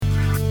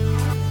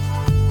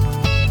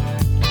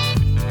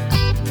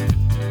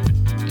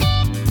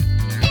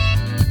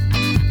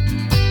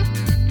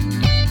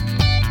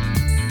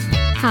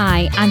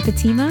Hi, I'm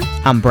Fatima,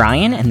 I'm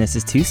Brian, and this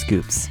is Two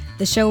Scoops.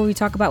 the show where we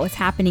talk about what's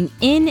happening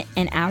in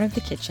and out of the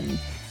kitchen.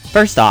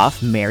 First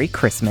off, Merry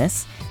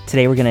Christmas.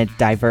 Today we're going to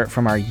divert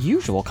from our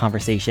usual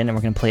conversation and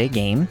we're going to play a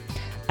game.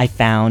 I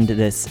found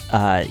this,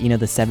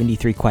 the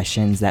 73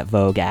 questions that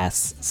Vogue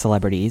asks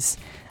celebrities.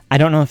 I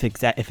don't know if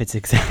it's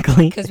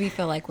exactly... Because we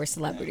feel like we're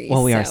celebrities.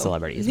 Well, we are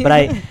celebrities. But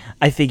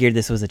I figured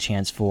this was a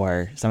chance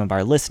for some of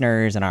our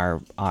listeners and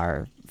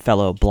our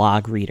fellow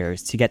blog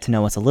readers to get to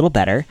know us a little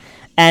better.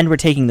 And we're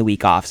taking the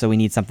week off, so we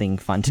need something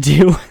fun to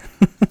do.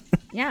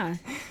 Yeah.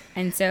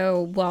 And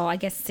so, well, I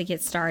guess to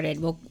get started,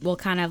 we'll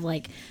kind of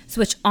like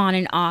switch on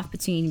and off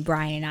between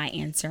Brian and I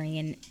answering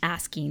and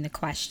asking the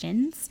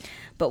questions.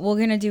 But we're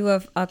going to do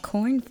a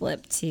coin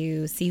flip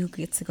to see who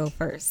gets to go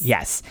first.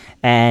 Yes.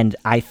 And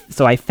I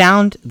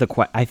found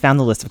the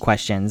list of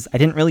questions. I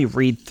didn't really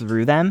read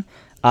through them.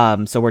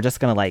 So we're just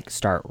going to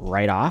start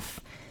right off.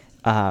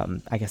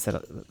 I guess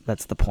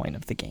that's the point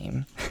of the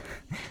game.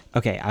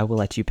 Okay, I will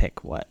let you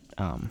pick what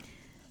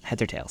heads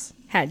or tails.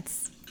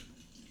 Heads.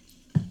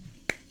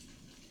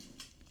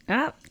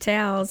 Oh,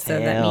 tails. So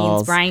that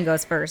means Brian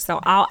goes first. So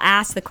I'll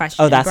ask the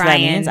question. Oh, that's Brian. What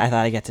that means? I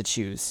thought I get to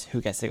choose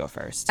who gets to go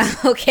first.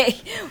 Okay,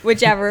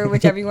 whichever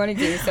you want to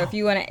do. So if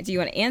you want to, do you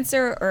want to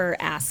answer or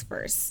ask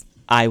first?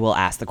 I will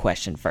ask the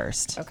question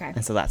first. Okay.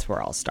 And so that's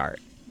where I'll start.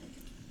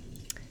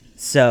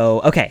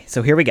 So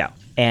here we go.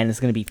 And it's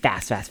going to be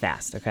fast,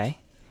 okay?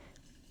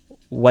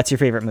 What's your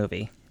favorite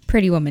movie?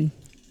 Pretty Woman.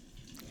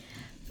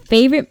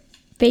 Favorite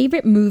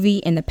movie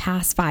in the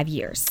past 5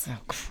 years? Oh,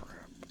 crap.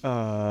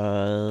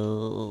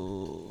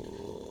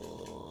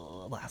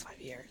 Last 5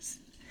 years.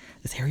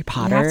 Is Harry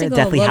Potter,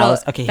 Deathly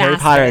Hallows? Okay, faster. Harry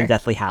Potter and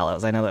Deathly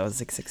Hallows. I know that was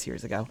 6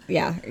 years ago.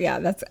 Yeah,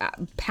 that's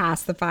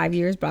past the 5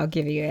 years, but I'll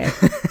give you it.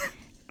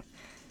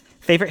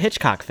 Favorite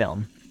Hitchcock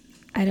film?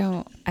 I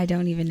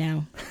don't even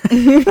know.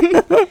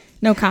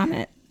 No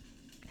comment.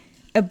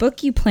 A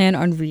book you plan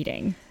on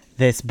reading?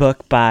 This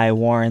book by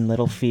Warren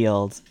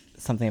Littlefield,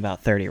 something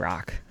about 30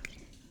 Rock.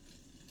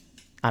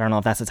 I don't know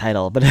if that's the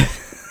title, but...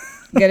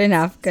 Good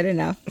enough.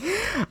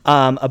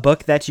 A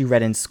book that you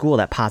read in school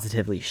that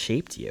positively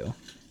shaped you.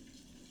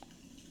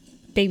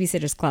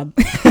 Babysitter's Club.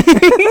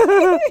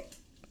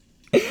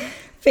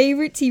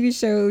 Favorite TV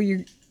show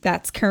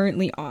that's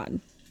currently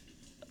on?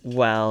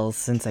 Well,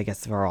 since I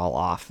guess we're all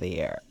off the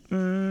air.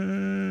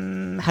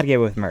 How to Get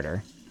Away with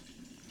Murder.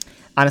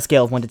 On a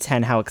scale of 1 to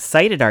 10, how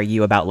excited are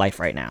you about life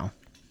right now?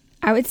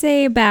 I would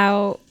say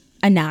about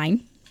a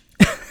 9.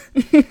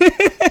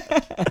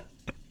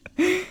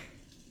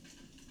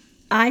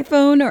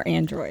 iPhone or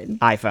Android?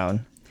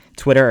 iPhone.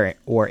 Twitter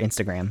or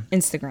Instagram?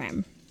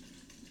 Instagram.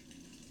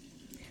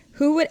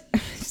 Who would...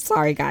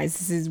 Sorry,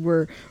 guys. It's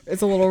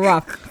a little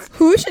rough.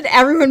 Who should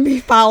everyone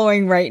be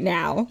following right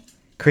now?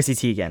 Chrissy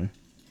Teigen.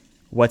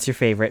 What's your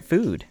favorite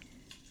food?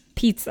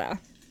 Pizza.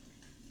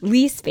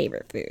 Least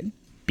favorite food?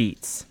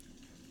 Beets.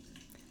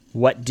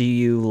 What do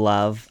you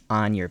love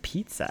on your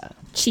pizza?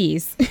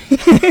 Cheese.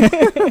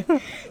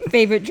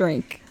 Favorite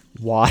drink?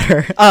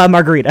 Water.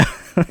 Margarita.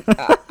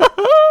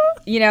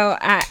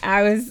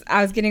 I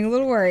was getting a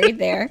little worried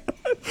there.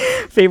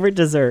 Favorite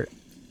dessert?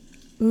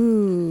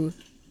 Ooh,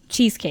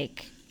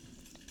 cheesecake.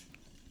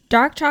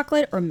 Dark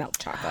chocolate or milk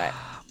chocolate?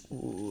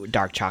 Ooh,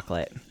 dark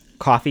chocolate.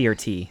 Coffee or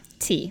tea?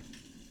 Tea.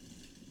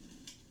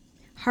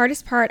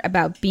 Hardest part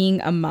about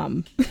being a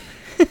mom?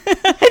 I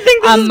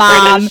think this is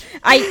mom. British.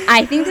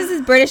 I think this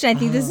is British. And I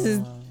think this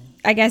is,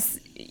 I guess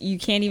you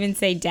can't even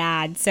say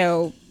dad.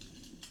 So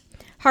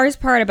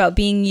hardest part about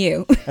being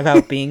you.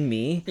 About being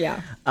me?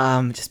 Yeah.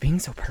 Just being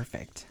so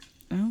perfect.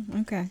 Oh,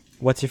 okay.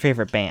 What's your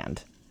favorite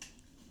band?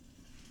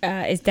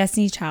 Is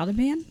Destiny's Child a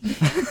band?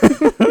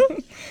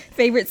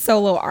 Favorite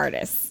solo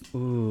artist?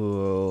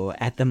 Ooh,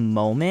 at the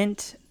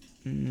moment,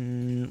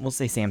 we'll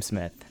say Sam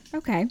Smith.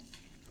 Okay.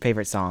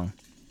 Favorite song?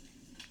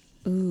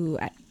 Ooh,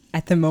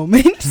 at the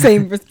moment,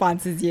 same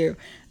response as you.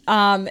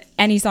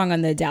 Any song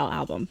on the Adele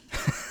album.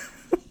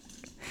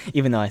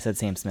 Even though I said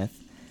Sam Smith.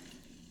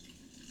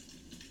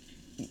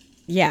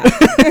 Yeah.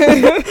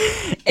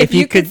 if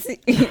you could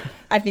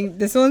I think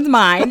this one's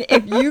mine.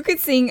 If you could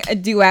sing a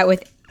duet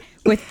with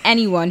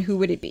anyone, who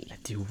would it be? A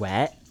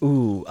duet?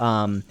 Ooh,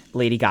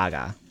 Lady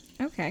Gaga.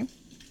 Okay.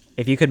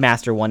 If you could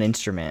master one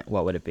instrument,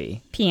 what would it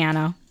be?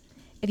 Piano.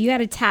 If you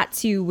had a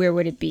tattoo, where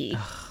would it be?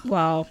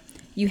 Well,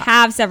 you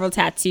have several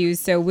tattoos,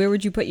 so where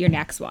would you put your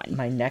next one?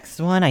 My next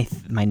one, I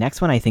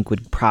think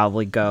would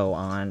probably go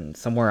on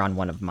somewhere on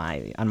on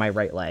my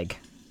right leg.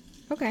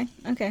 Okay.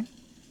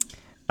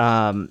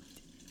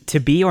 To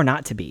be or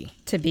not to be?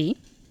 To be.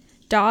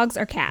 Dogs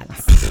or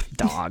cats?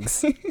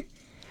 Dogs.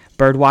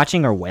 Bird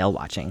watching or whale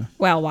watching?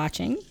 Whale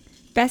watching.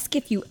 Best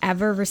gift you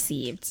ever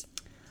received?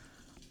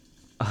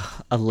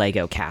 A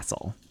Lego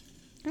castle.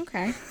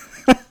 Okay.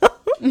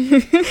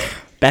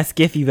 Best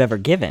gift you've ever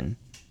given?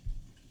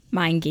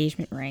 My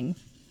engagement ring.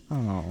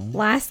 Oh.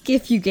 Last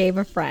gift you gave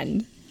a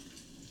friend?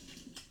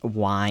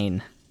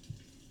 Wine.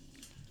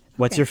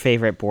 What's your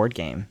favorite board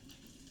game?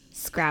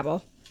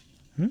 Scrabble.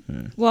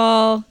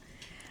 Well,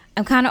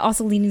 I'm kind of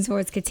also leaning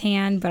towards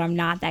Catan, but I'm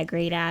not that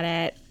great at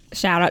it.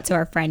 Shout out to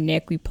our friend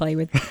Nick. We play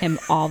with him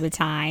all the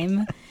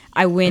time.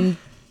 I win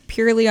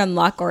purely on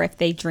luck or if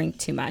they drink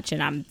too much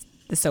and I'm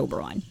the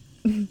sober one.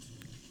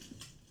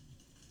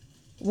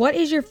 What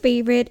is your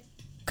favorite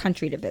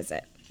country to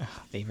visit?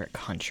 Favorite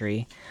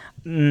country?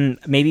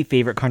 Maybe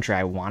favorite country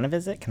I want to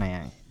visit? Can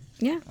I?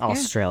 Yeah.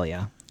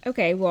 Australia. Yeah.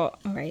 Okay, well,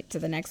 all right. So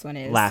the next one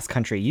is... Last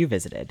country you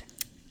visited?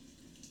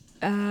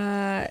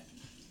 Where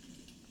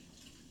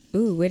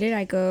did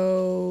I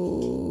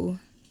go?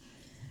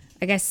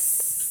 I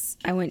guess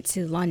I went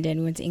to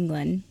London, went to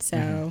England.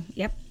 So,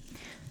 Yep.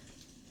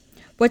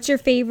 What's your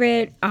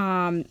favorite,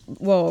 the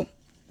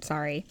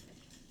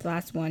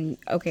last one.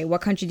 Okay,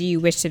 what country do you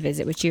wish to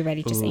visit, which you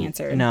already just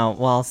answered? No,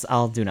 well,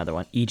 I'll do another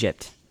one.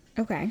 Egypt.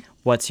 Okay.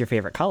 What's your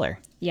favorite color?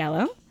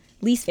 Yellow.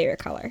 Least favorite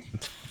color?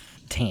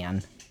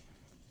 Tan.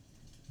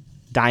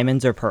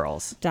 Diamonds or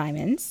pearls?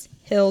 Diamonds.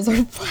 Hills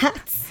or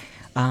flats?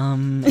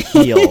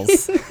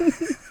 Heels.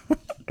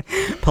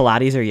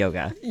 Pilates or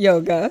yoga?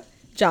 Yoga.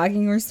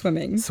 Jogging or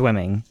swimming?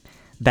 Swimming.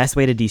 Best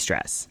way to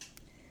de-stress?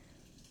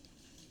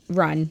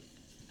 Run.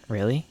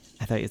 Really?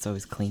 I thought it's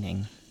always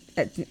cleaning.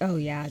 Oh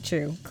yeah,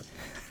 true.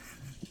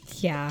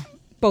 Yeah,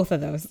 both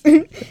of those.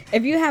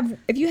 If you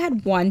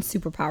had one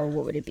superpower,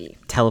 what would it be?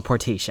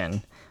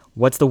 Teleportation.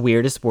 What's the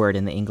weirdest word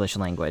in the English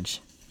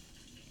language?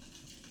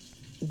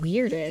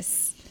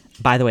 Weirdest.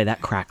 By the way,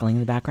 that crackling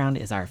in the background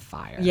is our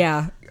fire.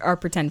 Yeah, our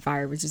pretend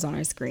fire, which is on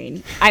our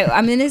screen.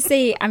 I'm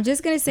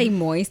just gonna say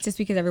moist, just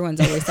because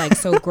everyone's always like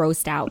so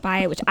grossed out by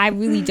it, which I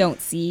really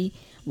don't see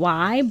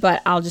why,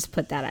 but I'll just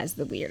put that as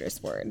the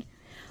weirdest word.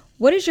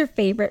 What is your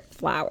favorite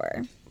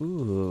flower?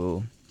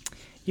 Ooh,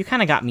 you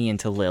kind of got me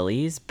into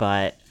lilies,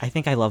 but I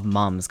think I love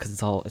mums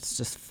because it's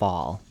just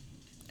fall.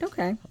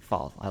 Okay.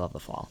 Fall. I love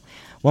the fall.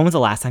 When was the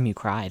last time you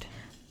cried?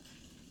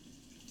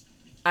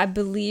 I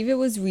believe it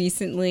was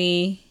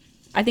recently.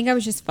 I think I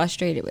was just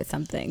frustrated with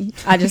something.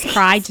 I just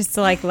cried just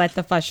to like let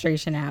the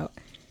frustration out.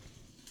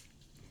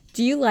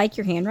 Do you like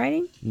your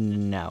handwriting?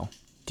 No.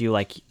 Do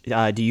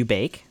you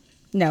bake?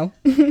 No.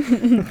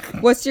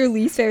 What's your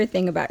least favorite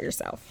thing about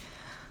yourself?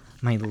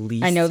 I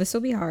know this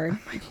will be hard.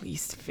 My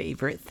least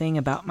favorite thing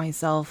about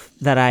myself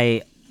that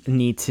I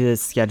need to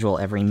schedule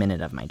every minute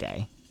of my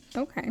day.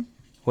 Okay.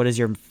 What is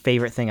your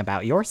favorite thing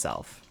about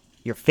yourself?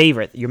 Your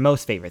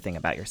most favorite thing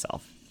about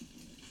yourself?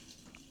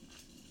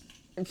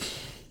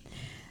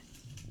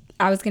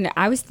 I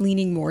was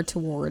leaning more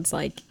towards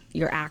like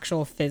your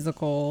actual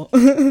physical.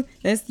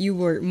 You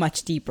were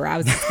much deeper. I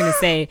was just gonna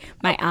say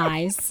my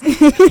eyes.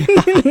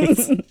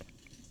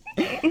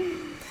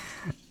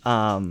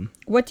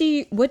 What do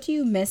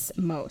you miss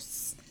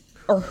most,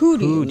 or who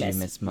do you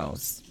miss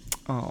most?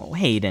 Oh,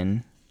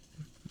 Hayden,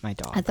 my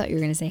dog. I thought you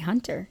were gonna say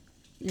Hunter,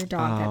 your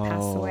dog that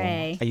passed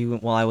away.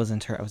 I was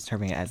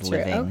interpreting it as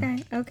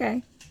living.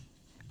 Okay.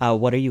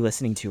 What are you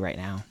listening to right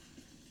now?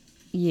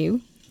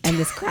 You and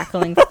this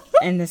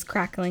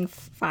crackling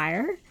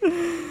fire.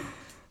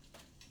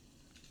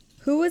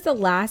 Who was the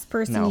last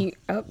person you?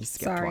 Oh, you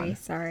skipped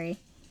sorry.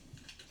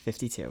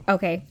 52.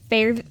 Okay,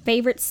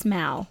 favorite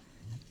smell.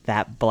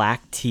 That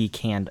black tea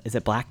candle. Is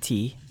it black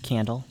tea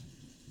candle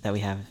that we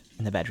have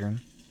in the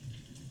bedroom?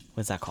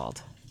 What's that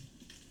called?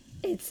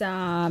 It's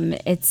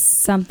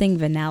something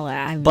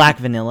vanilla. Black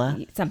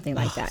vanilla? Something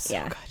like that, so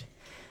yeah.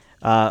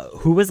 Good.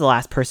 Who was the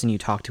last person you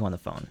talked to on the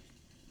phone?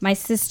 My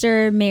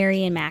sister,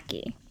 Mary, and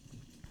Mackie.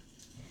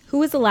 Who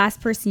was the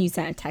last person you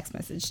sent a text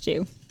message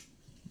to?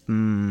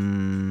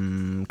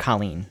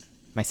 Colleen,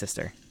 my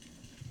sister.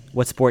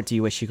 What sport do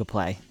you wish you could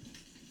play?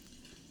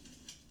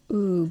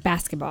 Ooh,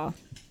 basketball.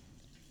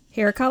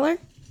 Hair color?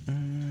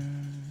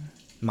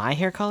 My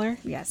hair color?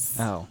 Yes.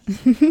 Oh.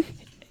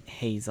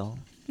 Hazel.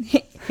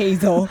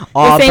 Hazel.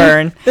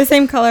 Auburn. The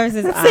same color as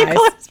his eyes.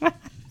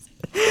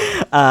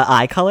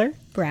 Eye color?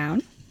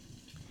 Brown.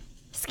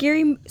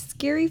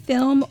 Scary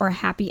film or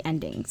happy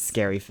endings?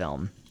 Scary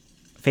film.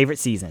 Favorite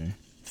season?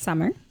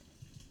 Summer.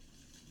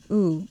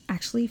 Ooh,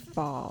 actually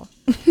fall.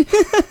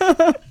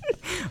 Well,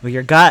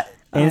 your gut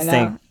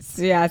instinct.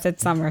 Yeah, I said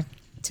summer.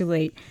 Too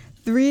late.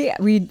 We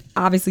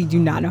obviously do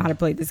not know how to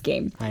play this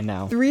game. I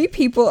know. 3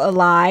 people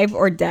alive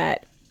or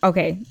dead.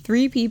 Okay,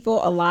 3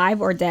 people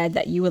alive or dead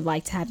that you would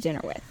like to have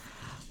dinner with.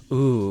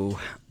 Ooh,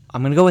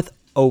 I'm gonna go with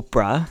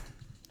Oprah.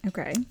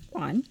 Okay,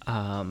 1.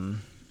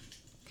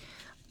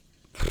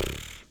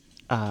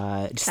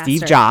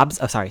 Steve Jobs.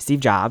 Oh, sorry, Steve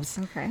Jobs.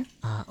 Okay.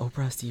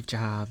 Oprah, Steve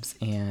Jobs,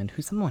 and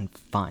who's someone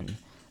fun?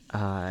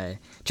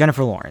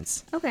 Jennifer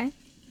Lawrence. Okay.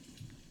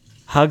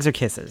 Hugs or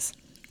kisses?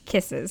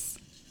 Kisses.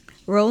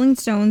 Rolling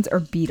Stones or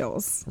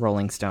Beatles?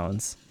 Rolling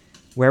Stones.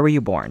 Where were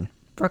you born?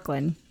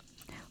 Brooklyn.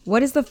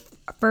 What is the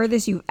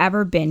furthest you've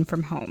ever been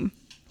from home?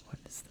 What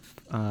is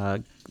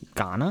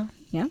Ghana?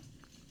 Yeah.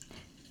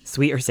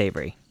 Sweet or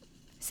savory?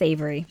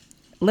 Savory.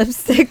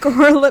 Lipstick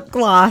or lip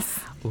gloss?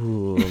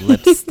 Ooh,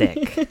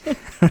 lipstick.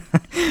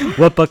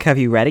 What book have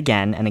you read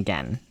again and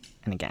again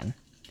and again?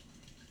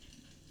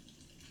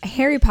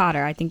 Harry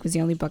Potter, I think, was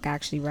the only book I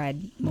actually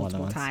read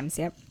multiple times.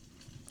 Yep.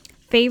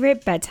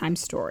 Favorite bedtime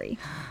story?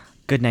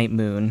 Goodnight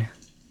Moon.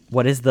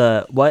 What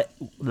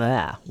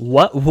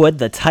would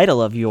the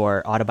title of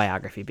your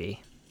autobiography be?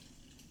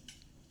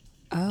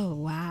 Oh,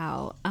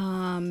 wow.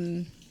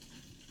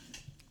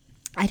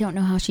 I don't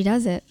know how she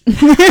does it.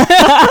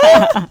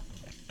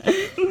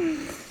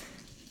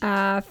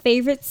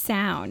 Favorite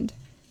sound?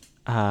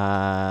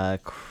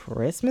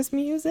 Christmas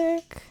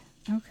music?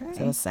 Okay. Is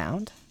that a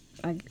sound?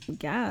 I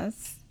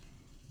guess.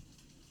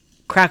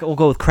 We'll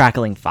go with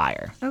crackling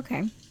fire.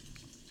 Okay.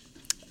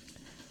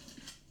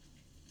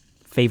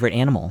 Favorite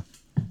animal?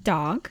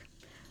 Dog.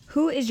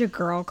 Who is your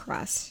girl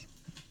crush?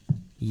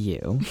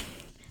 You.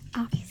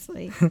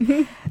 Obviously.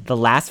 The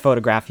last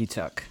photograph you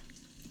took?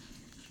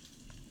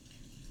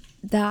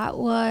 That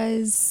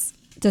was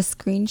the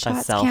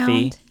screenshots A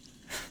selfie? count?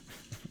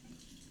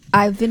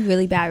 I've been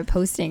really bad at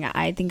posting.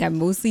 I think I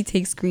mostly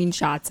take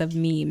screenshots of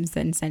memes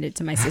and send it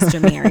to my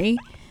sister Mary.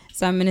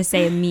 So I'm going to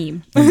say a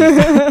meme.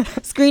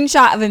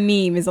 Screenshot of a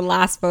meme is the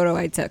last photo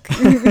I took.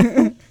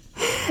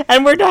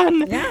 And we're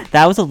done. Yeah.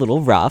 That was a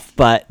little rough,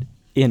 but,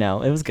 it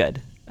was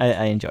good.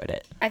 I enjoyed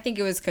it. I think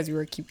it was because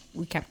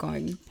we kept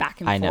going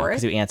back and I know, forth.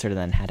 because you answered and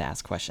then had to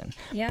ask a question.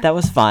 Yeah. But that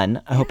was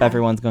fun. I hope Yeah.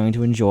 everyone's going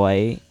to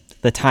enjoy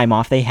the time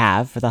off they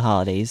have for the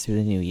holidays through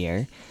the new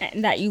year.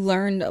 And that you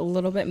learned a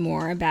little bit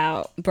more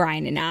about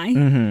Brian and I.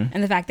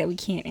 And the fact that we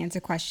can't answer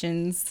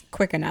questions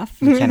quick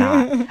enough. We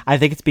cannot. I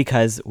think it's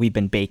because we've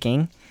been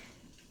baking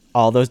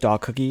all those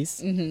dog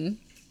cookies,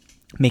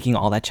 making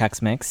all that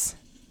Chex Mix,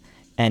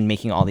 and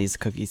making all these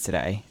cookies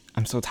today.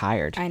 I'm so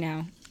tired. I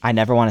know. I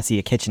never want to see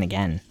a kitchen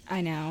again. I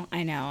know.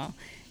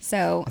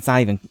 So It's not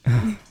even...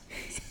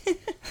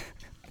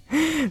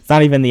 It's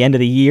not even the end of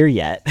the year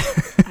yet.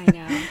 I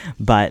know.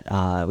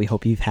 But we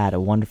hope you've had a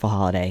wonderful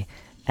holiday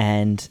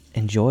and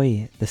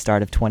enjoy the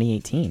start of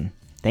 2018.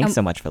 Thanks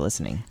so much for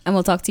listening. And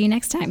we'll talk to you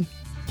next time.